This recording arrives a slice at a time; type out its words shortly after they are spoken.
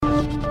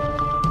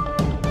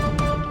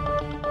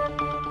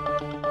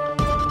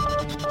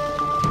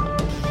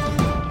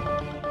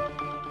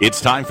It's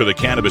time for the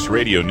Cannabis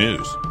Radio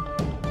News,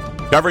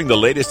 covering the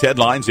latest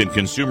headlines in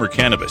consumer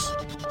cannabis,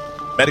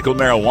 medical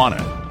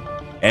marijuana,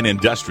 and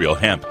industrial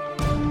hemp.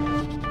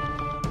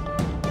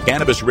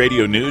 Cannabis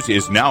Radio News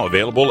is now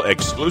available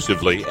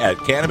exclusively at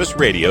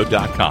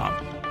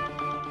cannabisradio.com.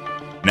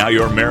 Now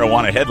your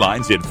marijuana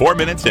headlines in 4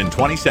 minutes and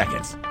 20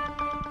 seconds.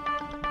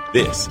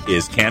 This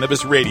is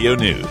Cannabis Radio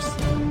News.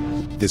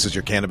 This is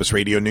your Cannabis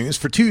Radio News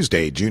for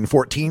Tuesday, June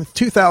 14th,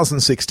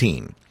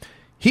 2016.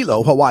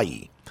 Hilo,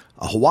 Hawaii.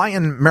 A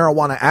Hawaiian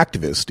marijuana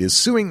activist is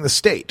suing the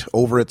state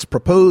over its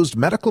proposed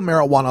medical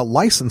marijuana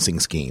licensing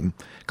scheme,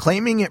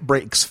 claiming it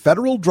breaks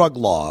federal drug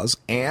laws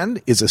and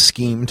is a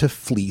scheme to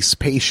fleece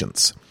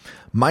patients.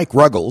 Mike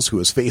Ruggles, who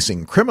is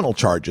facing criminal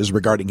charges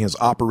regarding his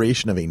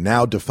operation of a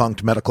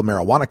now-defunct medical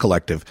marijuana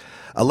collective,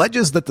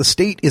 alleges that the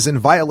state is in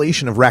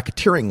violation of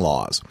racketeering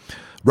laws.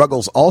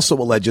 Ruggles also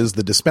alleges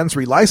the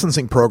dispensary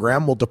licensing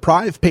program will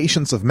deprive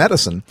patients of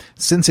medicine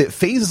since it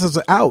phases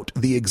out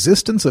the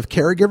existence of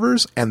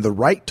caregivers and the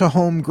right to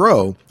home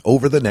grow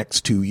over the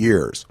next 2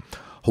 years.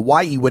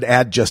 Hawaii would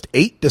add just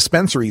 8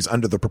 dispensaries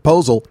under the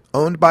proposal,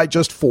 owned by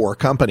just 4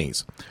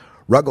 companies.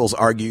 Ruggles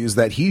argues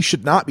that he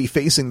should not be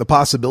facing the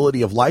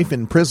possibility of life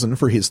in prison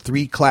for his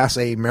 3 Class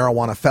A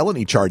marijuana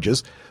felony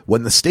charges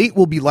when the state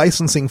will be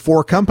licensing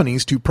 4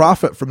 companies to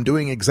profit from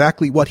doing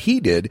exactly what he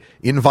did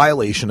in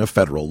violation of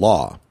federal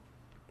law.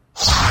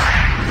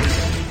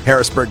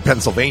 Harrisburg,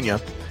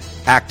 Pennsylvania.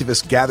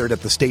 Activists gathered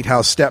at the State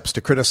House steps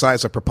to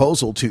criticize a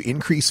proposal to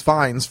increase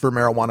fines for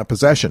marijuana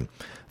possession.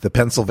 The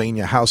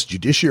Pennsylvania House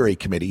Judiciary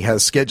Committee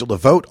has scheduled a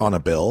vote on a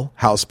bill,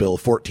 House Bill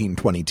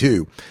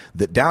 1422,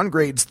 that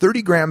downgrades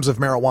 30 grams of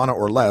marijuana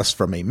or less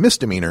from a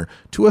misdemeanor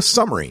to a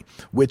summary,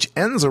 which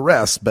ends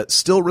arrests but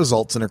still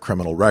results in a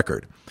criminal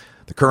record.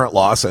 The current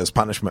law says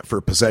punishment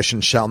for possession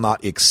shall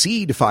not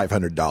exceed $500.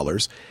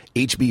 HB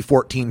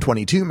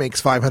 1422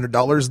 makes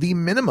 $500 the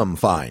minimum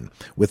fine,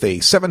 with a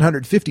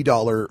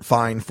 $750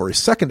 fine for a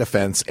second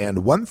offense and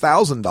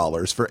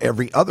 $1,000 for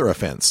every other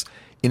offense,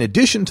 in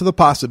addition to the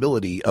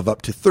possibility of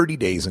up to 30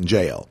 days in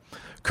jail.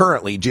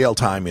 Currently, jail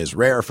time is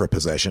rare for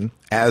possession,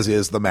 as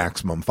is the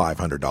maximum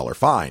 $500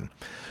 fine.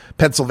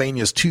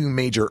 Pennsylvania's 2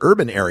 major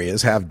urban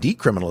areas have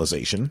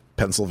decriminalization.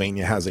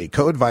 Pennsylvania has a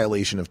code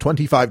violation of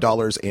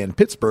 $25 and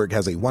Pittsburgh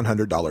has a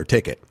 $100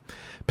 ticket.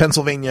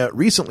 Pennsylvania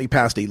recently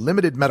passed a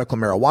limited medical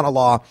marijuana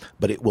law,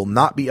 but it will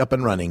not be up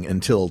and running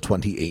until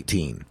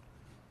 2018.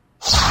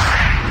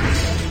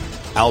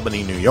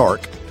 Albany, New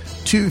York.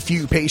 Too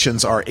few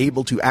patients are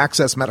able to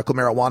access medical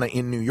marijuana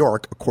in New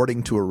York,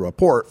 according to a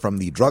report from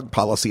the Drug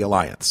Policy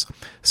Alliance.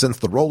 Since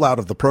the rollout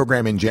of the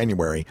program in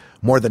January,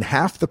 more than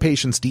half the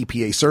patients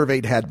DPA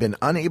surveyed had been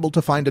unable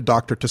to find a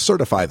doctor to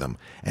certify them,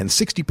 and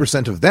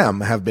 60% of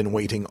them have been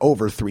waiting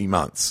over 3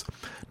 months.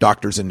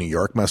 Doctors in New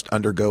York must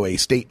undergo a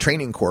state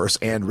training course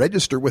and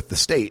register with the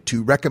state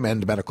to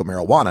recommend medical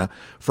marijuana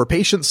for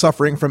patients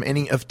suffering from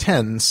any of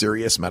 10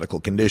 serious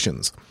medical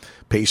conditions.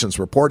 Patients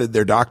reported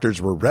their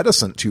doctors were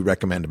reticent to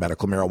recommend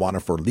medical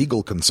marijuana for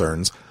legal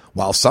concerns,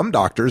 while some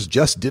doctors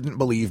just didn't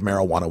believe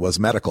marijuana was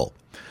medical.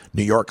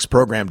 New York's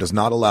program does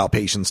not allow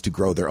patients to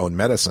grow their own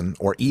medicine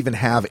or even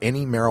have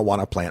any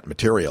marijuana plant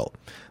material.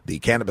 The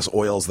cannabis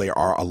oils they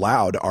are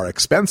allowed are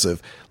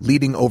expensive,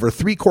 leaving over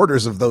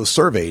 3/4 of those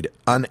surveyed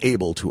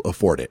unable to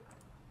afford it.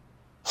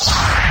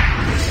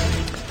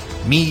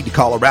 Mead,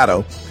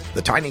 Colorado.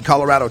 The tiny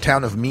Colorado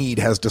town of Mead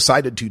has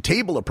decided to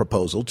table a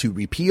proposal to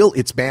repeal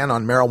its ban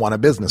on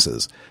marijuana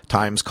businesses.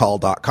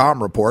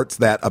 TimesCall.com reports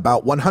that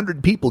about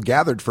 100 people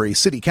gathered for a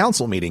city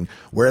council meeting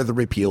where the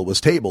repeal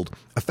was tabled,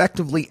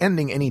 effectively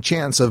ending any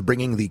chance of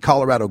bringing the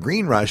Colorado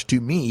Green Rush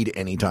to Mead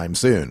anytime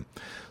soon.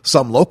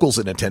 Some locals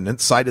in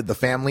attendance cited the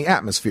family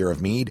atmosphere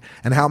of Mead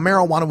and how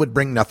marijuana would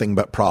bring nothing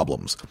but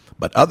problems.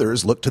 But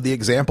others looked to the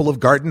example of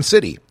Garden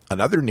City,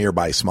 another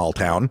nearby small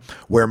town,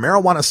 where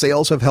marijuana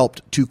sales have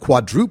helped to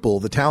quadruple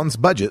the town's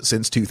budget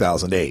since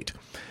 2008.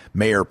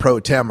 Mayor Pro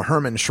Tem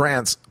Herman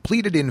Schrantz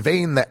pleaded in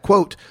vain that,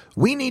 quote,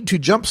 "We need to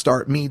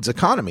jumpstart Mead's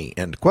economy,"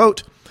 end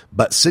quote.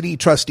 But city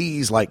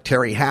trustees like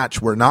Terry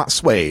Hatch were not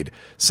swayed,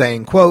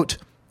 saying, quote,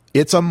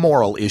 "It's a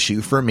moral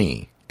issue for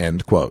me,"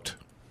 end quote.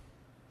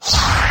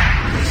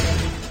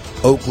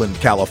 Oakland,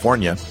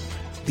 California.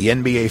 The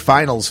NBA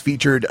Finals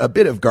featured a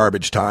bit of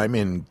garbage time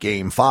in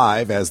Game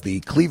 5 as the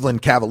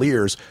Cleveland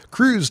Cavaliers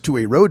cruised to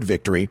a road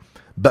victory,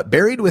 but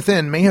buried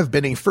within may have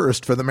been a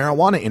first for the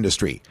marijuana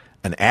industry,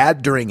 an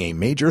ad during a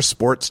major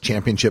sports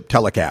championship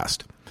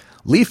telecast.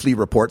 Leafly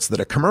reports that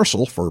a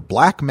commercial for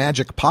Black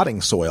Magic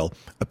potting soil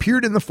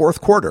appeared in the fourth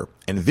quarter,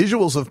 and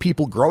visuals of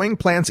people growing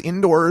plants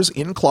indoors,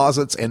 in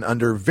closets, and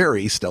under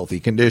very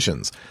stealthy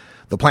conditions.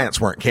 The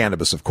plants weren't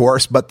cannabis, of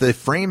course, but the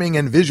framing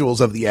and visuals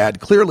of the ad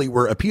clearly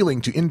were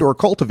appealing to indoor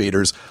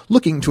cultivators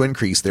looking to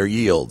increase their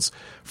yields.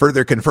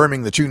 Further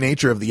confirming the true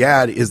nature of the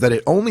ad is that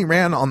it only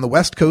ran on the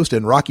West Coast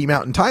and Rocky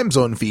Mountain time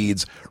zone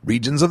feeds,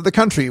 regions of the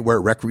country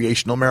where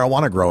recreational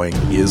marijuana growing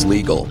is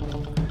legal.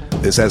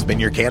 This has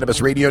been your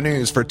Cannabis Radio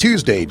News for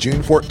Tuesday,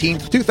 June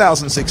 14th,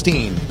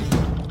 2016.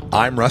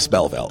 I'm Russ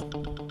Belville.